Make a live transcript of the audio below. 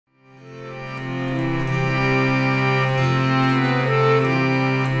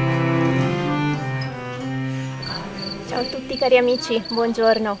cari amici,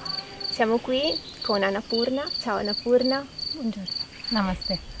 buongiorno. Siamo qui con Annapurna. Ciao Annapurna. Buongiorno.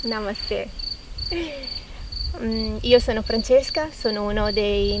 Namaste. Namaste. Io sono Francesca, sono uno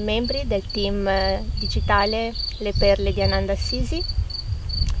dei membri del team digitale Le Perle di Ananda Assisi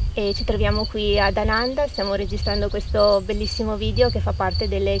e ci troviamo qui ad Ananda. Stiamo registrando questo bellissimo video che fa parte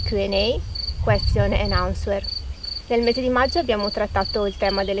delle Q&A, question and answer. Nel mese di maggio abbiamo trattato il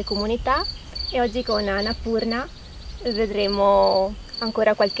tema delle comunità e oggi con Annapurna vedremo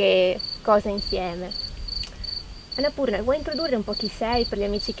ancora qualche cosa insieme. Annapurna, vuoi introdurre un po' chi sei per gli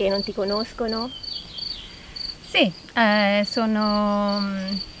amici che non ti conoscono? Sì,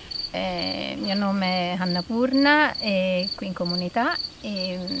 mio nome è Annapurna e qui in comunità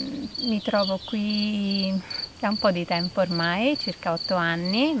e mi trovo qui da un po' di tempo ormai, circa 8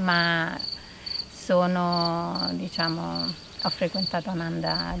 anni, ma ho frequentato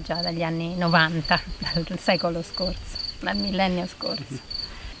Ananda già dagli anni 90, dal secolo scorso, dal millennio scorso.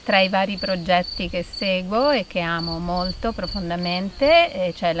 Tra i vari progetti che seguo e che amo molto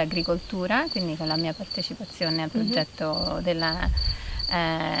profondamente c'è l'agricoltura, quindi con la mia partecipazione al progetto della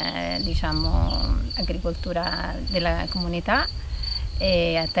agricoltura della comunità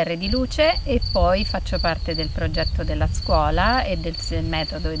e a Terre di Luce, e poi faccio parte del progetto della scuola e del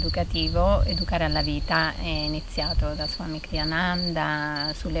metodo educativo Educare alla vita, iniziato da Swami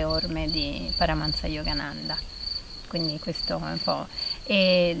Kriyananda sulle orme di Paramhansa Yogananda. Quindi questo è un po'.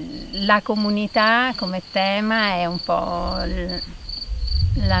 E la comunità come tema è un po'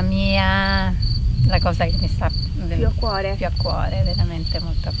 la cosa che mi sta più a cuore, veramente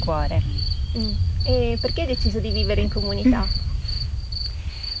molto a cuore. E perché hai deciso di vivere in comunità?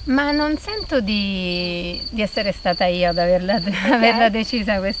 Ma non sento di essere stata io ad averla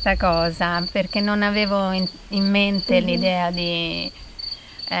decisa questa cosa, perché non avevo in mente l'idea di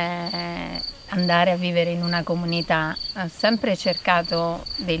andare a vivere in una comunità. Ho sempre cercato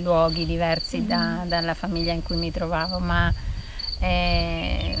dei luoghi diversi dalla famiglia in cui mi trovavo, ma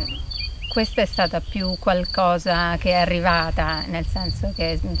questa è stata più qualcosa che è arrivata, nel senso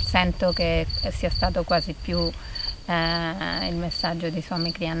che sento che sia stato quasi più il messaggio di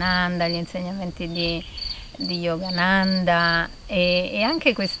Swami Kriyananda, gli insegnamenti di Yogananda e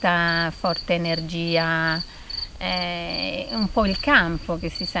anche questa forte energia, un po' il campo che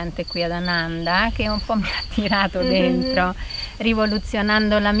si sente qui ad Ananda, che un po' mi ha tirato dentro,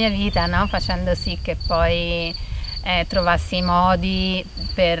 rivoluzionando la mia vita, no? Facendo sì che poi trovassi i modi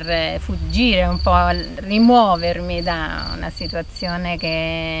per fuggire un po', rimuovermi da una situazione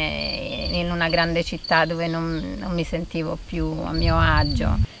che in una grande città dove non mi sentivo più a mio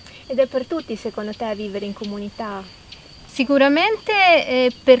agio. Ed è per tutti secondo te vivere in comunità?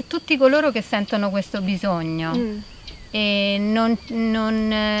 Sicuramente per tutti coloro che sentono questo bisogno e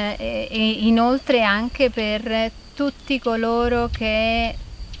inoltre anche per tutti coloro che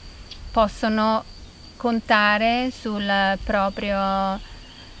possono contare sul proprio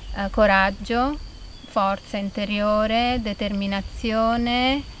coraggio, forza interiore,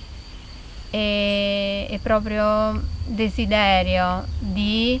 determinazione e proprio desiderio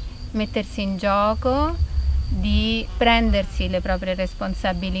di mettersi in gioco, di prendersi le proprie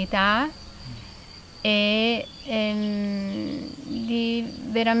responsabilità e di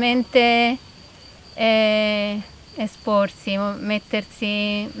veramente esporsi,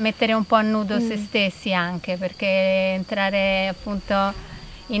 mettere un po' a nudo se stessi, anche perché entrare appunto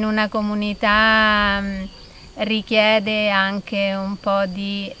in una comunità richiede anche un po'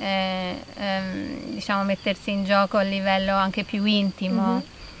 di mettersi in gioco a livello anche più intimo.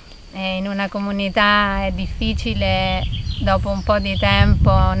 In una comunità è difficile dopo un po' di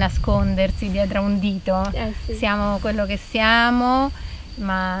tempo nascondersi dietro a un dito. Sì. Siamo quello che siamo,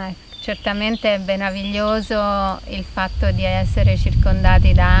 ma certamente è meraviglioso il fatto di essere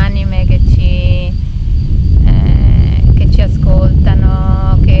circondati da anime che ci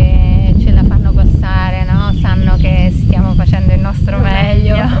ascoltano, che ce la fanno passare, no? Sanno che stiamo facendo il nostro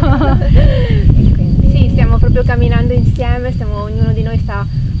meglio. Quindi sì, stiamo proprio camminando insieme, ognuno di noi sta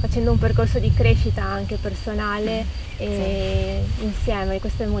facendo un percorso di crescita anche personale insieme, e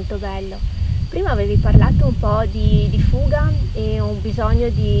questo è molto bello. Prima avevi parlato un po' di fuga e un bisogno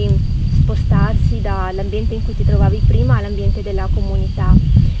di spostarsi dall'ambiente in cui ti trovavi prima all'ambiente della comunità,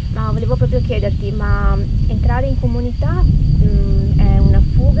 ma volevo proprio chiederti, ma entrare in comunità è una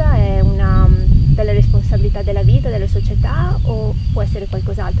fuga, è una delle responsabilità della vita, della società, o può essere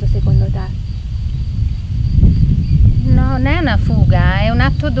qualcos'altro secondo te? No, non è una fuga, è un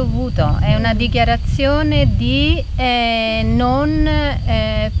atto dovuto, è una dichiarazione di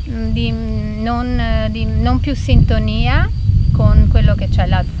non più sintonia con quello che c'è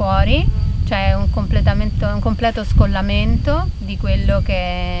là fuori, cioè un completo scollamento di quello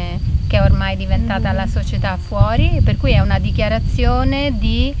che è ormai diventata la società fuori, per cui è una dichiarazione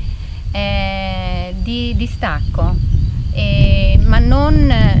di distacco, ma non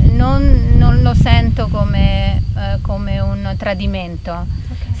lo sento come un tradimento.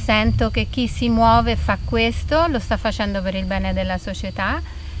 Okay. Sento che chi si muove e fa questo lo sta facendo per il bene della società,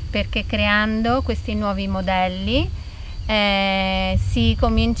 perché creando questi nuovi modelli si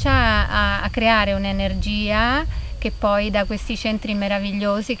comincia a creare un'energia che poi da questi centri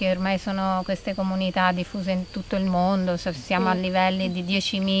meravigliosi, che ormai sono queste comunità diffuse in tutto il mondo, siamo a livelli di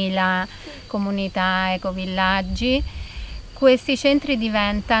 10.000 comunità, ecovillaggi, questi centri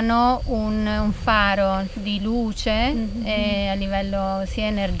diventano un faro di luce a livello sia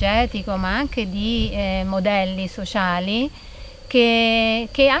energetico ma anche di modelli sociali che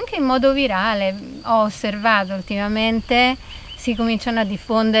anche in modo virale ho osservato ultimamente si cominciano a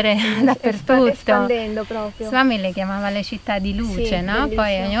diffondere dappertutto. Espandendo proprio. Swami le chiamava le città di luce, sì, no?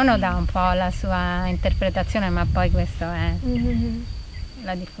 Poi ognuno dà un po' la sua interpretazione, ma poi questo è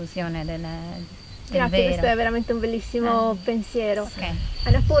la diffusione del Grazie, vero. Questo è veramente un bellissimo pensiero. Okay.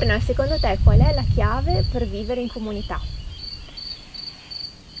 Annapurna, secondo te qual è la chiave per vivere in comunità?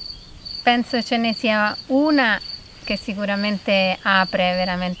 Penso ce ne sia una che sicuramente apre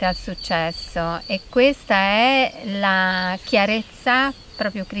veramente al successo, e questa è la chiarezza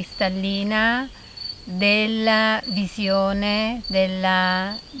proprio cristallina della visione,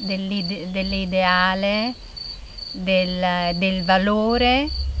 dell'ideale, del valore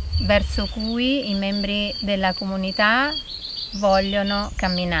verso cui i membri della comunità vogliono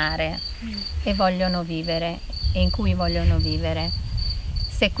camminare e vogliono vivere, e in cui vogliono vivere.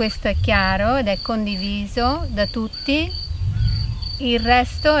 Se questo è chiaro ed è condiviso da tutti, il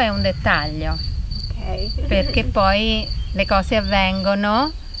resto è un dettaglio, perché poi le cose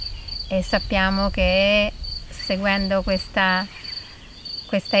avvengono e sappiamo che seguendo questa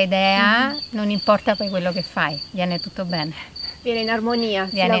idea non importa poi quello che fai, viene tutto bene. Viene in armonia,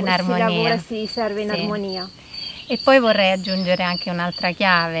 si lavora, si serve in armonia. E poi vorrei aggiungere anche un'altra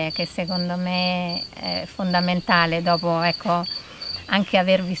chiave che secondo me è fondamentale dopo, ecco, anche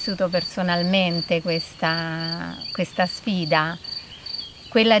aver vissuto personalmente questa sfida,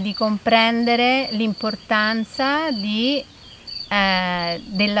 quella di comprendere l'importanza della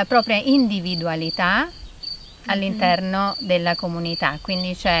propria individualità all'interno della comunità.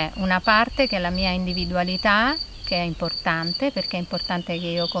 Quindi c'è una parte che è la mia individualità, che è importante, perché è importante che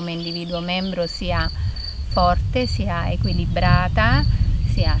io come individuo membro sia forte, sia equilibrata,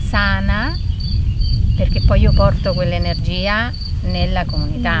 sia sana, perché poi io porto quell'energia nella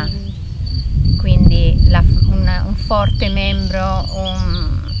comunità. Quindi un forte membro,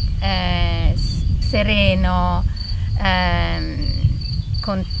 sereno,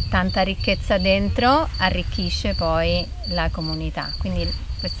 con tanta ricchezza dentro, arricchisce poi la comunità. Quindi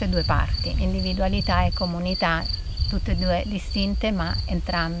queste due parti, individualità e comunità, tutte e due distinte ma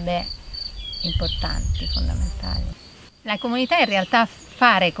entrambe importanti, fondamentali. La comunità è in realtà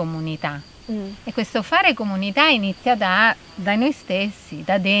fare comunità. E questo fare comunità inizia da noi stessi,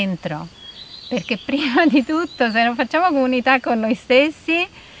 da dentro, perché prima di tutto se non facciamo comunità con noi stessi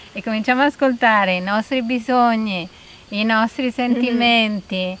e cominciamo ad ascoltare i nostri bisogni, i nostri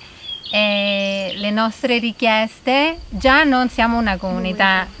sentimenti e le nostre richieste, già non siamo una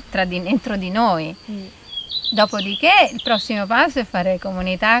comunità dentro di noi. Dopodiché il prossimo passo è fare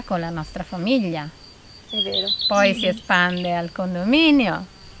comunità con la nostra famiglia. È vero. Poi si espande al condominio,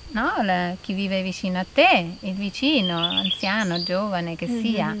 no? Chi vive vicino a te, il vicino, anziano, giovane che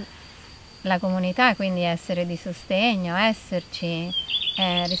sia, la comunità, quindi essere di sostegno, esserci,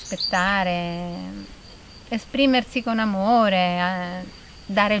 rispettare, esprimersi con amore,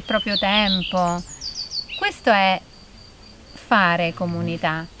 dare il proprio tempo. Questo è fare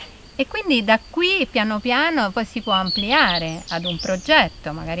comunità. E quindi da qui piano piano poi si può ampliare ad un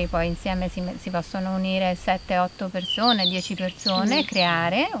progetto, magari poi insieme si possono unire 7-8 persone, 10 persone e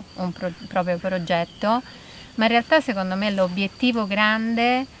creare un proprio progetto, ma in realtà secondo me l'obiettivo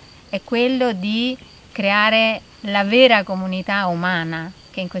grande è quello di creare la vera comunità umana,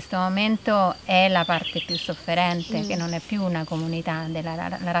 che in questo momento è la parte più sofferente, che non è più una comunità,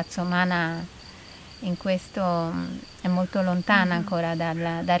 la razza umana in questo è molto lontana ancora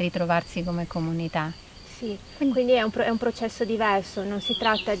da ritrovarsi come comunità. Sì, quindi è un processo diverso, non si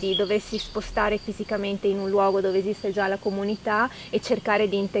tratta di doversi spostare fisicamente in un luogo dove esiste già la comunità e cercare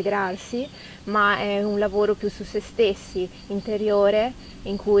di integrarsi, ma è un lavoro più su se stessi, interiore,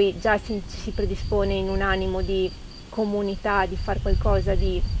 in cui già si predispone in un animo di comunità, di fare qualcosa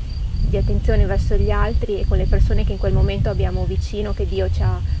di di attenzione verso gli altri e con le persone che in quel momento abbiamo vicino, che Dio ci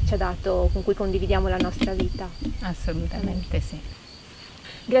ha dato, con cui condividiamo la nostra vita. Assolutamente sì.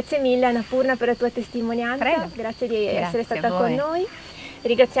 Grazie mille Annapurna per la tua testimonianza. Prego. Grazie di essere stata a voi. con noi.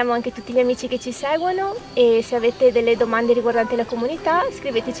 Ringraziamo anche tutti gli amici che ci seguono e se avete delle domande riguardanti la comunità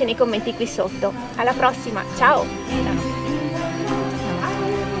scriveteci nei commenti qui sotto. Alla prossima, ciao! Ciao.